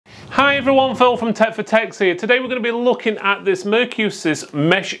Hi everyone, Phil from Tech for Techs here. Today we're going to be looking at this MERCUSYS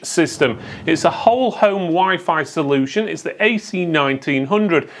mesh system. It's a whole home Wi-Fi solution. It's the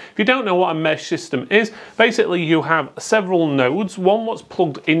AC1900. If you don't know what a mesh system is, basically you have several nodes, one what's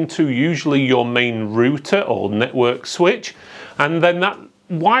plugged into usually your main router or network switch, and then that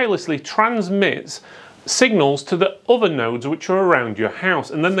wirelessly transmits signals to the other nodes which are around your house,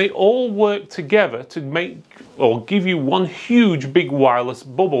 and then they all work together to make or give you one huge big wireless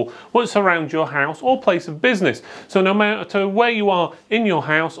bubble once around your house or place of business. So no matter where you are in your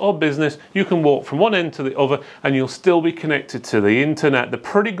house or business, you can walk from one end to the other and you'll still be connected to the internet. They're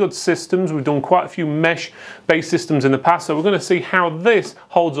pretty good systems. We've done quite a few mesh based systems in the past, so we're going to see how this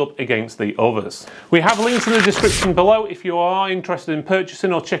holds up against the others. We have links in the description below if you are interested in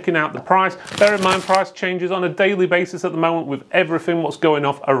purchasing or checking out the price. Bear in mind, price changes on a daily basis at the moment with everything what's going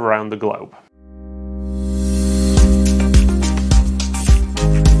off around the globe.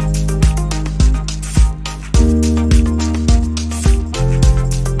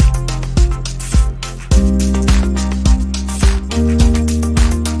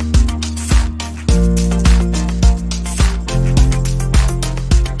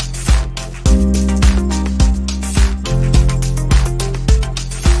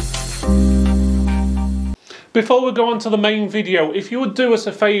 Before we go on to the main video, if you would do us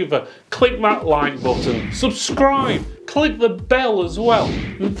a favour, click that like button, subscribe, click the bell as well.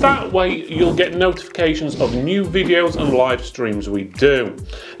 That way you'll get notifications of new videos and live streams we do.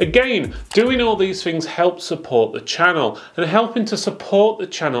 Again, doing all these things helps support the channel, and helping to support the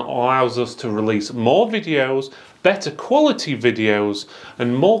channel allows us to release more videos, better quality videos,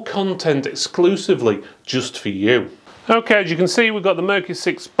 and more content exclusively just for you. Okay, as you can see, we've got the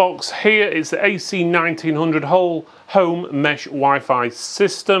MERCUSYS box here. It's the AC1900 whole home mesh Wi-Fi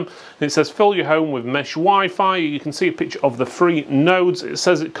system. It says fill your home with mesh Wi-Fi. You can see a picture of the 3 nodes. It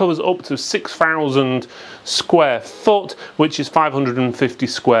says it covers up to 6,000 square foot, which is 550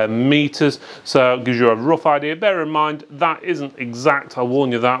 square meters. So it gives you a rough idea. Bear in mind, that isn't exact. I'll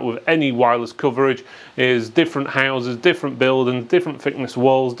warn you that with any wireless coverage is different houses, different buildings, different thickness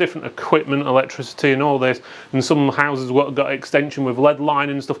walls, different equipment, electricity and all this. And some houses got extension with lead line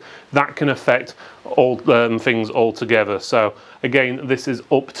and stuff. That can affect all things altogether. So again, this is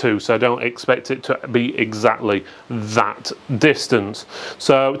up to, so don't expect it to be exactly that distance.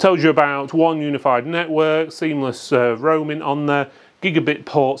 So it tells you about one unified network, seamless roaming on there, Gigabit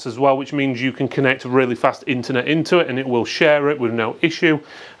ports as well, which means you can connect really fast internet into it and it will share it with no issue,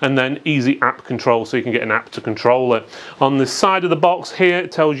 and then easy app control, so you can get an app to control it. On this side of the box here,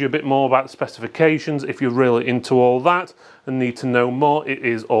 it tells you a bit more about the specifications. If you're really into all that and need to know more, it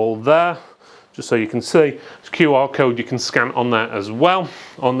is all there. Just so you can see, it's QR code you can scan on that as well.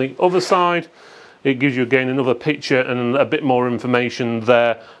 On the other side, it gives you again another picture and a bit more information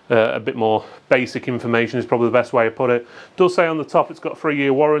there. A bit more basic information is probably the best way to put it. It does say on the top it's got a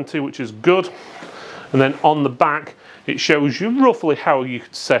 3-year warranty, which is good. And then on the back, it shows you roughly how you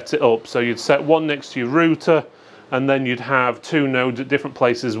could set it up. So you'd set one next to your router, and then you'd have 2 nodes at different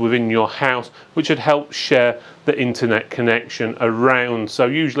places within your house, which would help share the internet connection around. So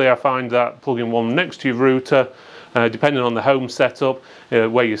usually I find that plugging one next to your router, depending on the home setup,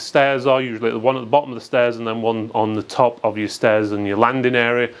 where your stairs are, usually one at the bottom of the stairs and then one on the top of your stairs and your landing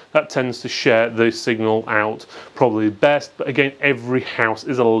area, that tends to share the signal out probably best. But again, every house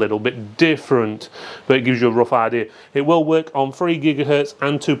is a little bit different, but it gives you a rough idea. It will work on 3 GHz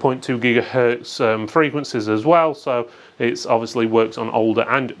and 2.2 GHz frequencies as well, so it obviously works on older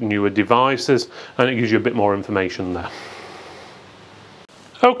and newer devices, and it gives you a bit more information there.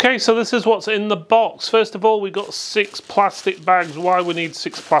 Okay, so this is what's in the box. First of all, we got 6 plastic bags. Why we need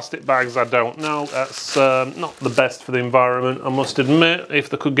 6 plastic bags, I don't know. That's not the best for the environment, I must admit.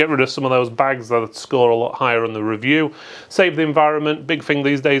 If they could get rid of some of those bags, that'd score a lot higher on the review. Save the environment, big thing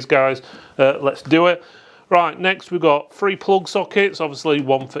these days, guys. Let's do it. Right, next we've got 3 plug sockets, obviously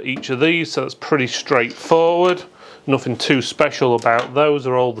one for each of these, so that's pretty straightforward. Nothing too special about those,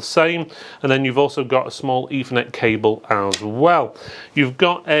 are all the same. And then you've also got a small Ethernet cable as well. You've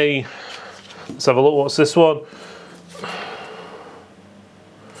got a, let's have a look, what's this one?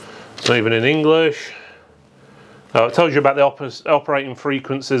 It's not even in English. Oh, it tells you about the operating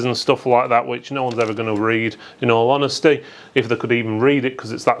frequencies and stuff like that, which no one's ever going to read, in all honesty, if they could even read it,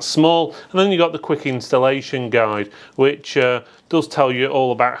 because it's that small. And then you've got the quick installation guide, which does tell you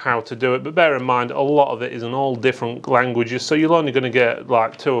all about how to do it, but bear in mind a lot of it is in all different languages, so you're only going to get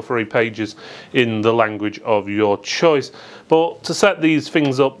like 2 or 3 pages in the language of your choice. But to set these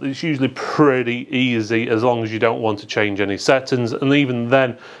things up, it's usually pretty easy as long as you don't want to change any settings, and even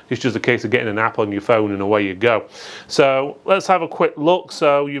then it's just a case of getting an app on your phone and away you go. So let's have a quick look.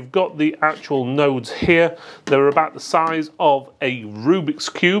 So you've got the actual nodes here. They're about the size of a Rubik's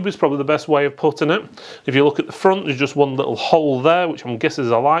Cube is probably the best way of putting it. If you look at the front, there's just one little hole there, which I'm guessing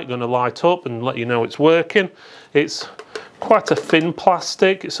is a light going to light up and let you know it's working. It's quite a thin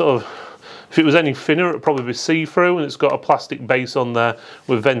plastic. It's sort of, if it was any thinner, it would probably be see-through, and it's got a plastic base on there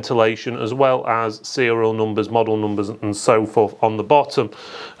with ventilation, as well as serial numbers, model numbers, and so forth on the bottom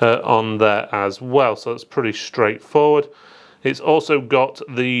on there as well. So it's pretty straightforward. It's also got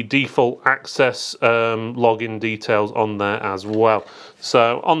the default access login details on there as well.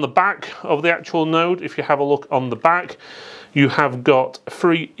 So on the back of the actual node, if you have a look on the back, you have got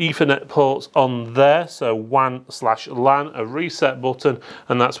 3 Ethernet ports on there, so WAN/LAN, a reset button,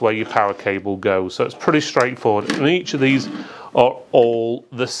 and that's where your power cable goes. So it's pretty straightforward, and each of these are all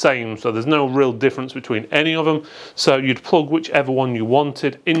the same, so there's no real difference between any of them. So you'd plug whichever one you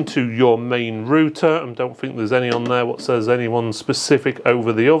wanted into your main router, and don't think there's any on there what says any one specific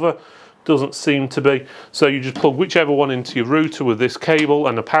over the other. Doesn't seem to be. So you just plug whichever one into your router with this cable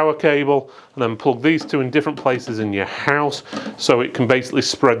and a power cable, and then plug these two in different places in your house so it can basically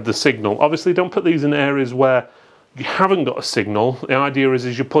spread the signal. Obviously don't put these in areas where you haven't got a signal. The idea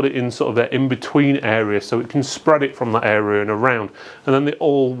is you put it in sort of an in-between area so it can spread it from that area and around, and then they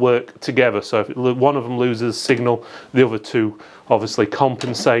all work together. So if one of them loses signal, the other two obviously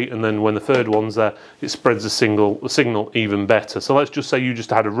compensate, and then when the third one's there, it spreads the signal even better. So let's just say you just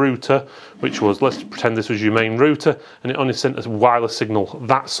had a router, which was, let's pretend this was your main router, and it only sent a wireless signal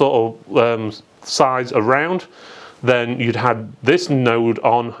that sort of size around. Then you'd had this node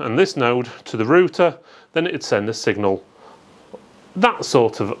on and this node to the router, then it'd send a signal that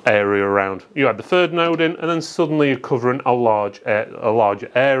sort of area around. You had the third node in, and then suddenly you're covering a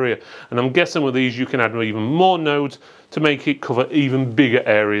larger area. And I'm guessing with these you can add even more nodes to make it cover even bigger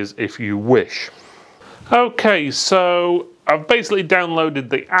areas if you wish. Okay, so I've basically downloaded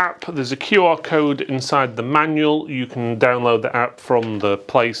the app. There's a QR code inside the manual. You can download the app from the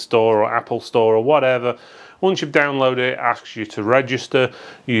Play Store or Apple Store or whatever. Once you've downloaded it, it asks you to register.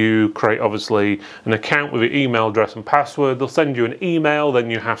 You create obviously an account with your email address and password. They'll send you an email,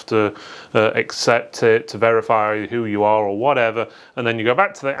 then you have to accept it to verify who you are or whatever, and then you go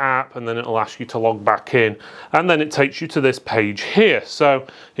back to the app, and then it'll ask you to log back in, and then it takes you to this page here. So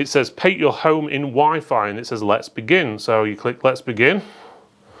it says paint your home in Wi-Fi, and it says let's begin. So you click let's begin,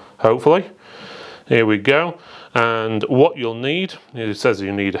 hopefully. Here we go. And what you'll need, it says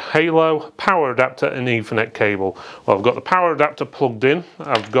you need a halo, power adapter and Ethernet cable. Well, I've got the power adapter plugged in.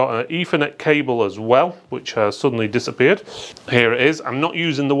 I've got an Ethernet cable as well, which has suddenly disappeared. Here it is. I'm not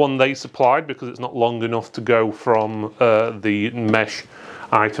using the one they supplied because it's not long enough to go from the mesh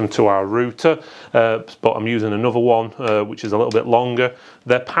item to our router, but I'm using another one which is a little bit longer.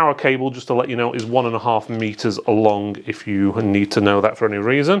 Their power cable, just to let you know, is 1.5 meters long if you need to know that for any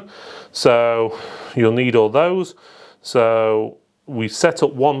reason. So you'll need all those. So we set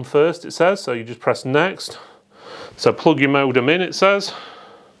up one first, it says, so you just press next. So plug your modem in, it says.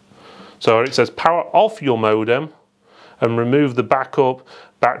 So it says power off your modem and remove the backup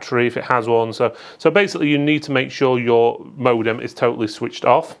battery if it has one. So basically you need to make sure your modem is totally switched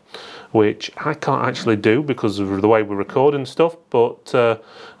off, which I can't actually do because of the way we record and stuff, but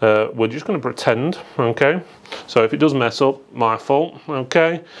we're just going to pretend, okay? So if it does mess up, my fault,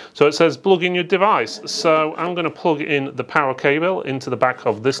 okay? So it says plug in your device. So I'm going to plug in the power cable into the back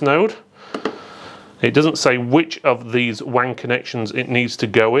of this node. It doesn't say which of these WAN connections it needs to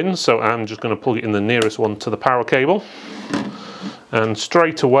go in, so I'm just going to plug it in the nearest one to the power cable. And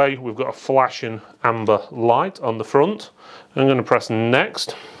straight away we've got a flashing amber light on the front. I'm going to press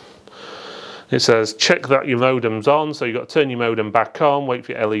next. It says check that your modem's on, so you've got to turn your modem back on, wait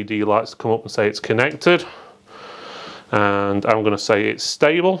for your LED lights to come up and say it's connected. And I'm going to say it's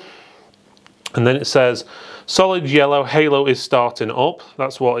stable. And then it says solid yellow halo is starting up.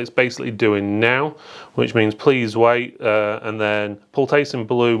 That's what it's basically doing now, which means please wait, and then pulsating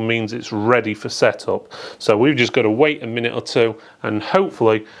blue means it's ready for setup. So we've just got to wait a minute or two, and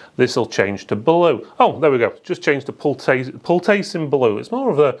hopefully this will change to blue. Oh, there we go, just changed to pulsating blue. It's more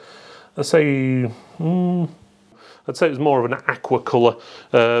of a, I'd say it's more of an aqua colour,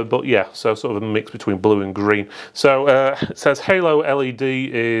 but yeah, so sort of a mix between blue and green. So it says halo LED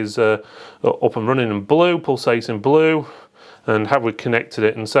is up and running in blue, pulsating blue, and have we connected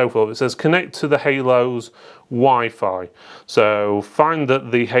it and so forth. It says connect to the halo's Wi-Fi. So find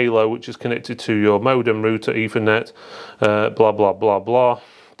that the halo which is connected to your modem, router, Ethernet, blah blah blah blah,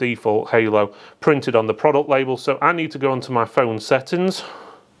 default halo printed on the product label. So I need to go onto my phone settings,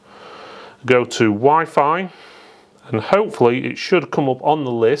 go to Wi-Fi, and hopefully it should come up on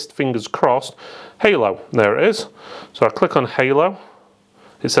the list, fingers crossed. Halo, there it is. So I click on Halo.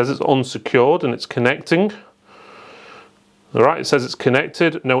 It says it's unsecured and it's connecting. Alright, it says it's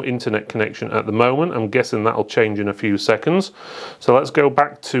connected, no internet connection at the moment. I'm guessing that'll change in a few seconds. So let's go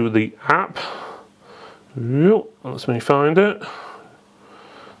back to the app. Let me find it.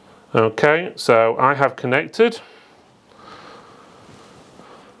 Okay, so I have connected.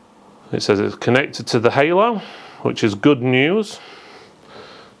 It says it's connected to the Halo, which is good news.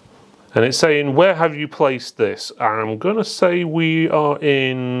 And it's saying, where have you placed this? I'm going to say we are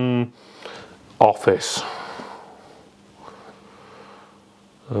in Office.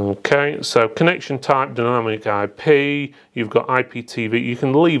 Okay, so connection type, dynamic IP, you've got IPTV. You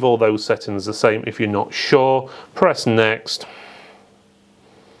can leave all those settings the same if you're not sure. Press next.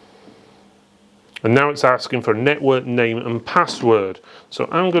 And now it's asking for a network name and password. So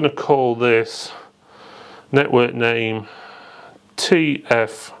I'm going to call this network name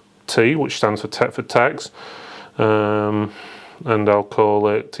TFT, which stands for tags. And I'll call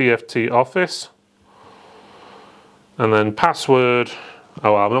it TFT Office. And then password.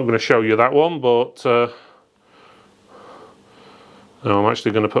 Oh, I'm not going to show you that one, but I'm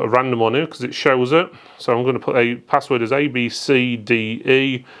actually going to put a random one in because it shows it. So I'm going to put a password as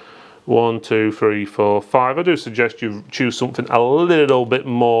ABCDE 1 2 3 4 5. I do suggest you choose something a little bit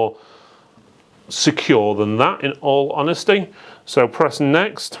more secure than that, in all honesty. So press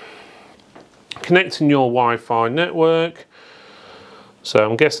next. Connecting your Wi-Fi network. So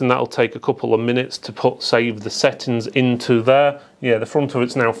I'm guessing that'll take a couple of minutes to save the settings into there. Yeah, the front of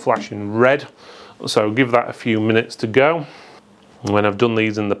it's now flashing red, so give that a few minutes to go. When I've done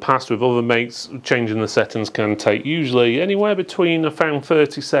these in the past with other mates, changing the settings can take usually anywhere between, I found,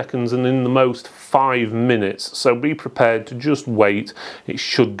 30 seconds and in the most 5 minutes. So be prepared to just wait. It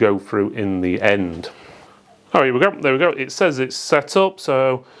should go through in the end. Oh, here we go, there we go. It says it's set up,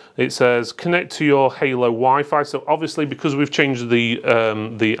 so it says connect to your Halo Wi-Fi. So obviously, because we've changed the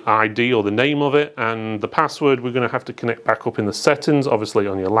ID or the name of it and the password, we're going to have to connect back up in the settings, obviously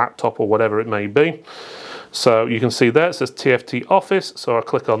on your laptop or whatever it may be. So you can see there it says TFT Office, so I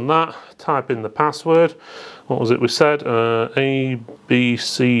click on that, type in the password. What was it we said? ABCDE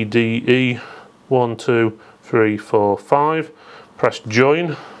 1 2 3 4 5. Press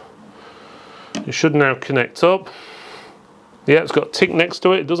join. It should now connect up. Yeah, it's got a tick next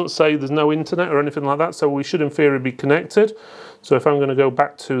to it. It doesn't say there's no internet or anything like that, so we should in theory be connected. So if I'm going to go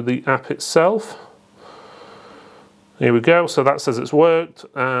back to the app itself, here we go. So that says it's worked,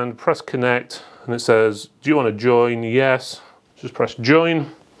 and press connect, and it says, do you want to join? Yes. Just press join.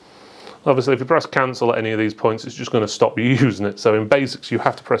 Obviously, if you press cancel at any of these points, it's just going to stop you using it. So in basics, you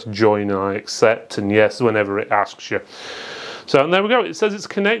have to press join and I accept and yes whenever it asks you. So and there we go, it says it's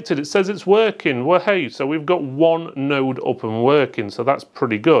connected, it says it's working. Well, hey, so we've got one node up and working, so that's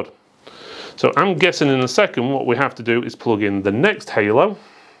pretty good. So I'm guessing in a second what we have to do is plug in the next Halo.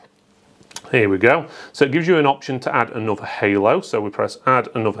 Here we go. So it gives you an option to add another Halo, so we press add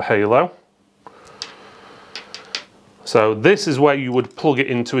another Halo. So this is where you would plug it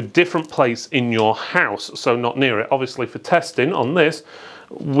into a different place in your house, so not near it. Obviously for testing on this,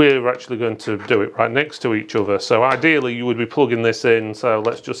 we're actually going to do it right next to each other. So ideally you would be plugging this in, so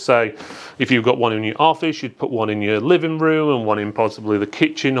let's just say if you've got one in your office, you'd put one in your living room and one in possibly the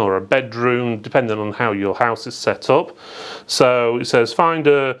kitchen or a bedroom, depending on how your house is set up. So it says find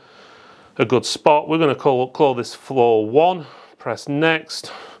a good spot. We're going to call this floor 1, press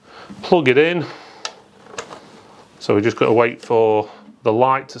next, plug it in. So we just got to wait for the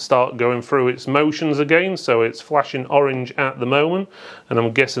light to start going through its motions again. So it's flashing orange at the moment, and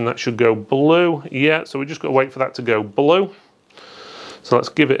I'm guessing that should go blue. Yeah, so we just got to wait for that to go blue. So let's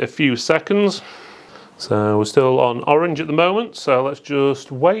give it a few seconds. So we're still on orange at the moment, so let's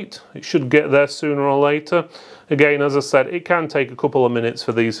just wait. It should get there sooner or later. Again, as I said, it can take a couple of minutes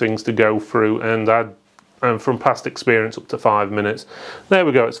for these things to go through, and from past experience up to 5 minutes. There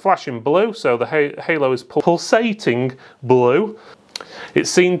we go, it's flashing blue, so the halo is pulsating blue. It's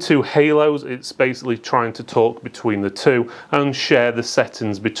seen two halos. It's basically trying to talk between the two and share the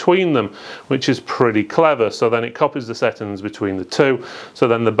settings between them, which is pretty clever. So then it copies the settings between the two, so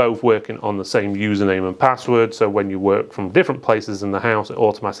then they're both working on the same username and password. So when you work from different places in the house, it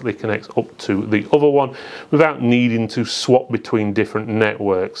automatically connects up to the other one without needing to swap between different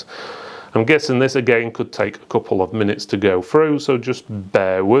networks. I'm guessing this again could take a couple of minutes to go through, so just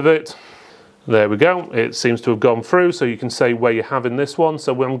bear with it. There we go, it seems to have gone through, so you can say where you're having this one.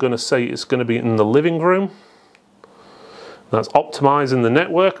 So I'm going to say it's going to be in the living room. That's optimizing the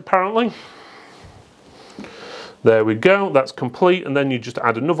network apparently. There we go, that's complete, and then you just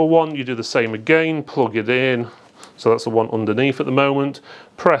add another one. You do the same again, plug it in. So that's the one underneath at the moment.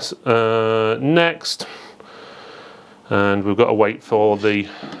 Press next. And we've got to wait for the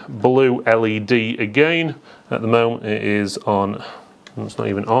blue LED again. At the moment it is on. It's not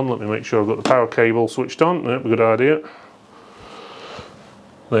even on. Let me make sure I've got the power cable switched on. Yep, good idea.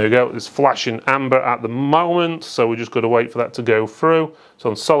 There you go. It's flashing amber at the moment, so we just got to wait for that to go through. It's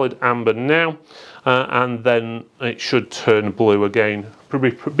on solid amber now, and then it should turn blue again.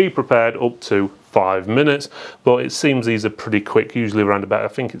 Be prepared up to 5 minutes, but it seems these are pretty quick, usually around about, I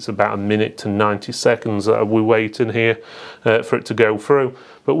think it's about a minute to 90 seconds that we're waiting here for it to go through.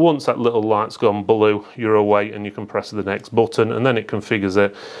 But once that little light's gone blue, you're away and you can press the next button, and then it configures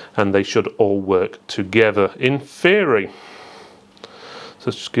it, and they should all work together in theory. So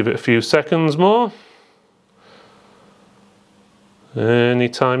let's just give it a few seconds more.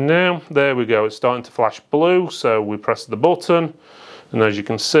 Anytime now. There we go, it's starting to flash blue, so we press the button, and as you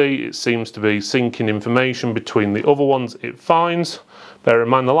can see, it seems to be syncing information between the other ones it finds. Bear in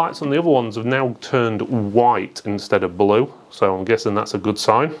mind the lights on the other ones have now turned white instead of blue, so I'm guessing that's a good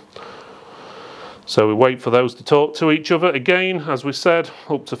sign. So we wait for those to talk to each other again, as we said,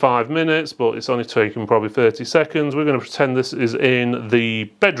 up to 5 minutes, but it's only taken probably 30 seconds. We're going to pretend this is in the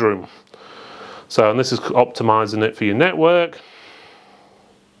bedroom. So, and this is optimizing it for your network.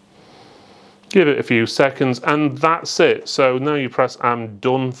 Give it a few seconds, and that's it. So now you press I'm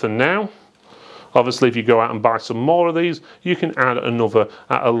done for now. Obviously, if you go out and buy some more of these, you can add another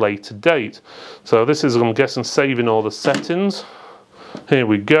at a later date. So this is, I'm guessing, saving all the settings. Here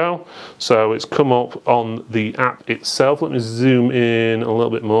we go. So it's come up on the app itself. Let me zoom in a little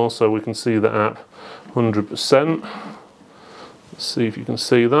bit more so we can see the app 100%. Let's see if you can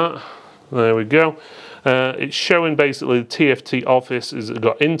see that. There we go. It's showing basically the TFT office has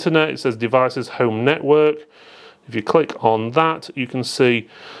got internet. It says devices, home network. If you click on that, you can see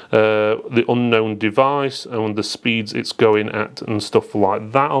the unknown device and the speeds it's going at and stuff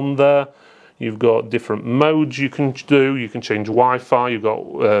like that on there. You've got different modes you can do. You can change Wi-Fi. You've got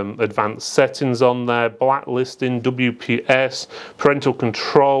advanced settings on there, blacklisting, WPS, parental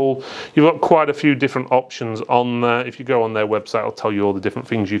control. You've got quite a few different options on there. If you go on their website, I'll tell you all the different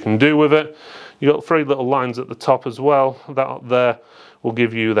things you can do with it. You've got 3 little lines at the top as well. That up there will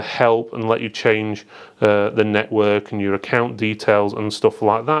give you the help and let you change the network and your account details and stuff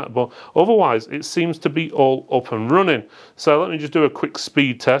like that. But otherwise, it seems to be all up and running. So let me just do a quick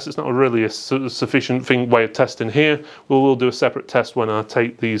speed test. It's not really a sufficient way of testing here. We'll do a separate test when I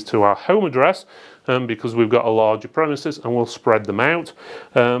take these to our home address, because we've got a larger premises and we'll spread them out.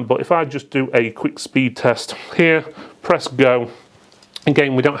 But if I just do a quick speed test here, press go.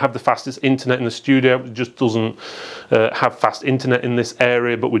 Again, we don't have the fastest internet in the studio. It just doesn't have fast internet in this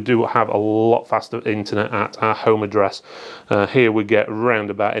area, but we do have a lot faster internet at our home address. Here we get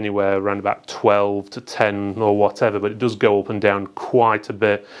around about anywhere around about 12 to 10 or whatever, but it does go up and down quite a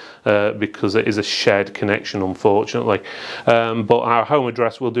bit because it is a shared connection, unfortunately. But our home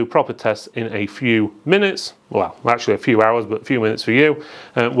address will do proper tests in a few minutes. Well, actually a few hours, but a few minutes for you,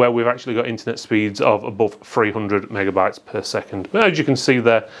 where we've actually got internet speeds of above 300 megabytes per second. But as you can see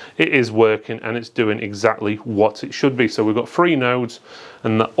there, it is working and it's doing exactly what it should be. So we've got 3 nodes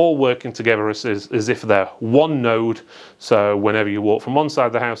and they're all working together as if they're one node. So whenever you walk from one side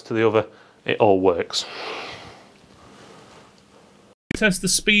of the house to the other, it all works. Test the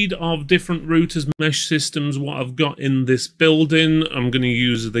speed of different routers, mesh systems, what I've got in this building. I'm going to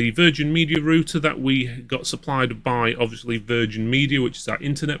use the Virgin Media router that we got supplied by, obviously, Virgin Media, which is our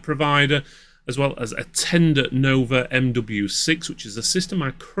internet provider, as well as a Tender Nova MW6, which is a system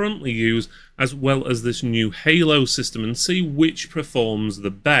I currently use, as well as this new Halo system, and see which performs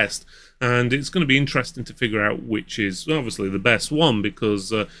the best. And it's going to be interesting to figure out which is obviously the best one,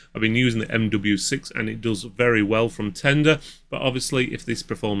 because I've been using the MW6 and it does very well from Tender. But obviously, if this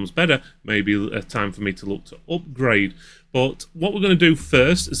performs better, maybe a time for me to look to upgrade. But what we're going to do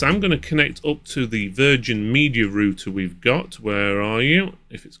first is I'm going to connect up to the Virgin Media router we've got. Where are you?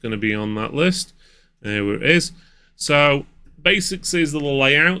 If it's going to be on that list. There it is. So basics is the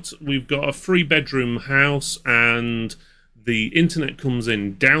layout. We've got a 3-bedroom house, and the internet comes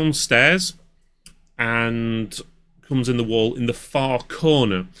in downstairs and comes in the wall in the far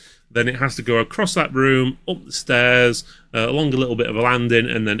corner. Then it has to go across that room, up the stairs, along a little bit of a landing,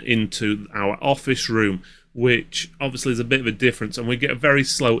 and then into our office room, which obviously is a bit of a difference, and we get a very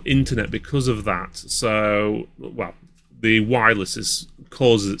slow internet because of that. So, well, the wireless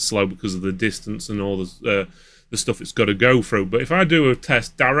causes it slow because of the distance and all the stuff it's got to go through. But if I do a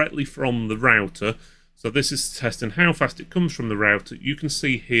test directly from the router, so this is testing how fast it comes from the router, you can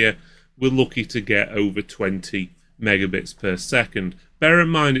see here we're lucky to get over 20 megabits per second. Bear in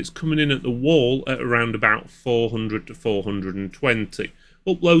mind it's coming in at the wall at around about 400 to 420.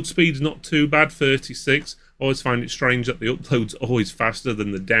 Upload speed's not too bad, 36. I always find it strange that the upload's always faster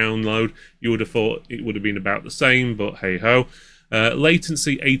than the download. You would have thought it would have been about the same, but hey ho.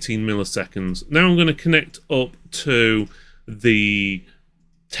 Latency 18 milliseconds. Now I'm going to connect up to the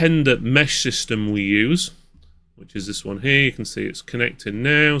Tender mesh system we use, which is this one here. You can see it's connected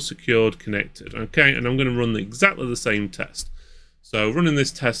now, secured, connected. Okay, and I'm going to run exactly the same test. So running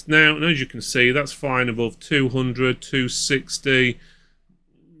this test now, and as you can see, that's flying above 200, 260,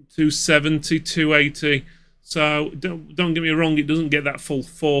 270, 280. So don't get me wrong, it doesn't get that full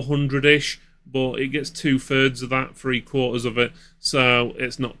 400-ish, but it gets 2/3 of that, 3/4 of it. So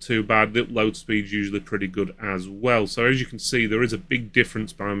it's not too bad. The upload speed's usually pretty good as well. So as you can see, there is a big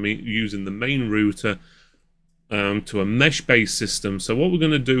difference by me using the main router to a mesh-based system. So what we're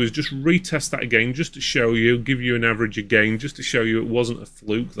going to do is just retest that again, just to show you, give you an average again, just to show you it wasn't a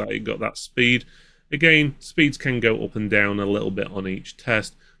fluke that it got that speed. Again, speeds can go up and down a little bit on each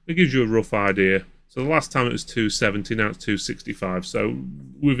test. It gives you a rough idea. So the last time it was 270, now it's 265, so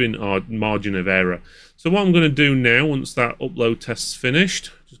within our margin of error. So what I'm going to do now, once that upload test's finished,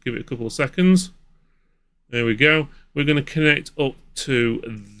 just give it a couple of seconds. There we go. We're going to connect up to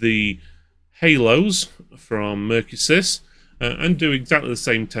the Halos from MERCUSYS and do exactly the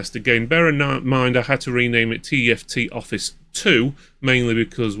same test again. Bear in mind I had to rename it TFT Office 2, mainly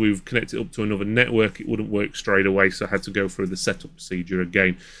because we've connected up to another network. It wouldn't work straight away, so I had to go through the setup procedure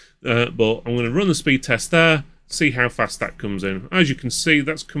again. But I'm going to run the speed test there, see how fast that comes in. As you can see,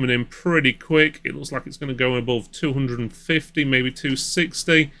 that's coming in pretty quick. It looks like it's going to go above 250, maybe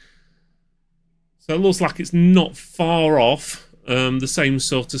 260. So it looks like it's not far off the same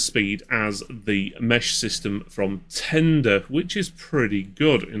sort of speed as the mesh system from Tender, which is pretty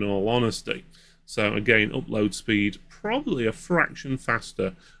good in all honesty. So again, upload speed probably a fraction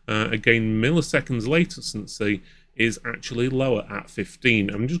faster. Again, milliseconds latency is actually lower at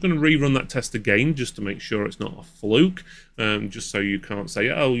 15. I'm just going to rerun that test again just to make sure it's not a fluke, just so you can't say,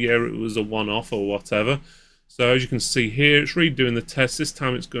 oh yeah, it was a one-off or whatever. So as you can see here, it's redoing the test. This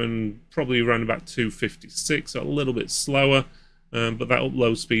time it's going probably around about 256, so a little bit slower, but that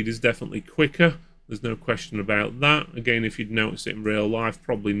upload speed is definitely quicker. There's no question about that. Again, if you'd notice it in real life,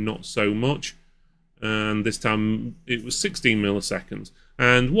 probably not so much. And this time it was 16 milliseconds.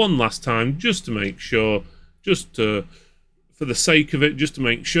 And one last time, just to make sure, for the sake of it, just to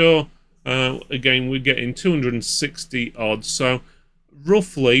make sure, again, we're getting 260 odd. So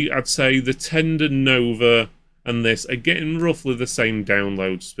roughly, I'd say the Tender Nova and this are getting roughly the same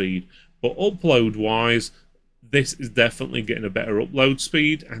download speed. But upload-wise, this is definitely getting a better upload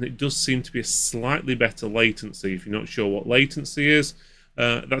speed, and it does seem to be a slightly better latency. If you're not sure what latency is,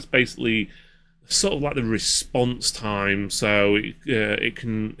 that's basically sort of like the response time. So it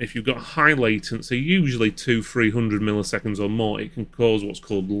can, if you've got high latency, usually 200-300 milliseconds or more, it can cause what's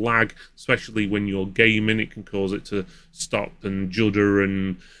called lag, especially when you're gaming. It can cause it to stop and judder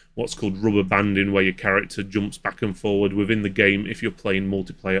and what's called rubber banding, where your character jumps back and forward within the game if you're playing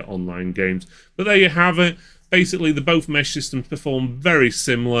multiplayer online games. But there you have it. Basically, the both mesh systems perform very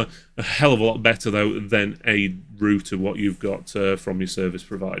similar, a hell of a lot better though than a router, what you've got from your service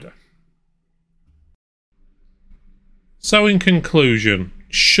provider. So in conclusion,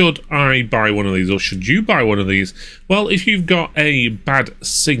 should I buy one of these, or should you buy one of these? Well, if you've got a bad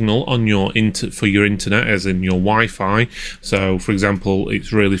signal on your for your internet, as in your Wi-Fi, so for example,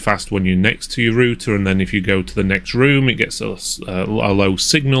 it's really fast when you're next to your router, and then if you go to the next room, it gets a low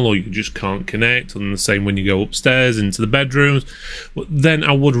signal, or you just can't connect, and the same when you go upstairs into the bedrooms, then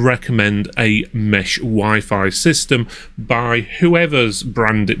I would recommend a mesh Wi-Fi system by whoever's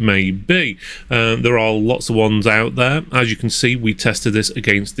brand it may be. There are lots of ones out there. As you can see, we tested this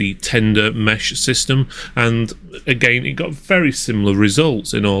against the Tender mesh system, and again it got very similar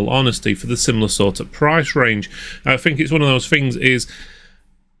results, in all honesty, for the similar sort of price range. I think it's one of those things is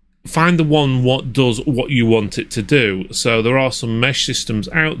find the one what does what you want it to do. So there are some mesh systems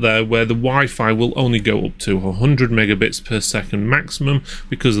out there where the Wi-Fi will only go up to 100 megabits per second maximum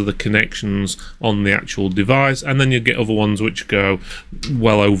because of the connections on the actual device, and then you get other ones which go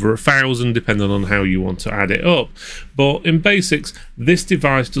well over 1,000 depending on how you want to add it up. But in basics, this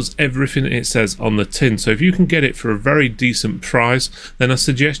device does everything it says on the tin, so if you can get it for a very decent price, then I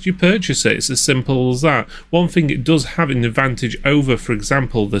suggest you purchase it. It's as simple as that. One thing it does have an advantage over, for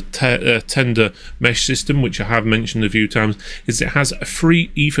example, the Tender mesh system, which I have mentioned a few times, is it has 3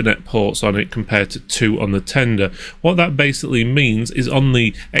 Ethernet ports on it compared to 2 on the Tender. What that basically means is on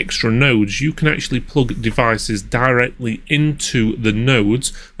the extra nodes, you can actually plug devices directly into the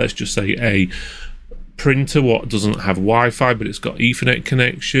nodes. Let's just say a printer what doesn't have Wi-Fi but it's got Ethernet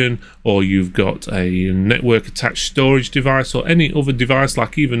connection, or you've got a network attached storage device, or any other device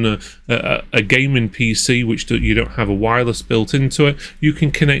like even a gaming PC which you don't have a wireless built into it, you can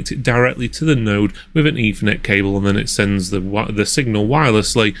connect it directly to the node with an Ethernet cable, and then it sends the signal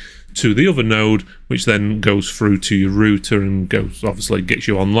wirelessly to the other node, which then goes through to your router and goes, obviously gets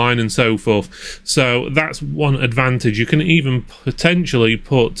you online and so forth. So that's one advantage. You can even potentially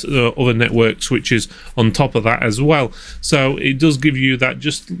put other network switches on top of that as well. So it does give you that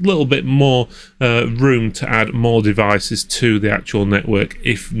just a little bit more room to add more devices to the actual network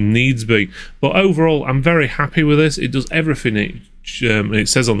if needs be. But overall, I'm very happy with this. It does everything it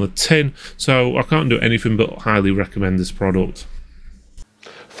says on the tin, so I can't do anything but highly recommend this product.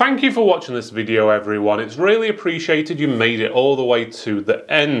 Thank you for watching this video, everyone. It's really appreciated you made it all the way to the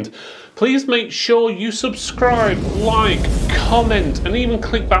end. Please make sure you subscribe, like, comment, and even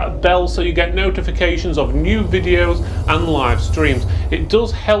click that bell so you get notifications of new videos and live streams. It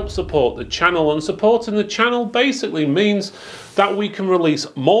does help support the channel, and supporting the channel basically means that we can release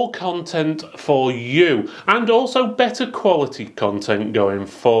more content for you, and also better quality content going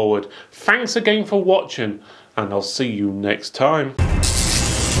forward. Thanks again for watching, and I'll see you next time.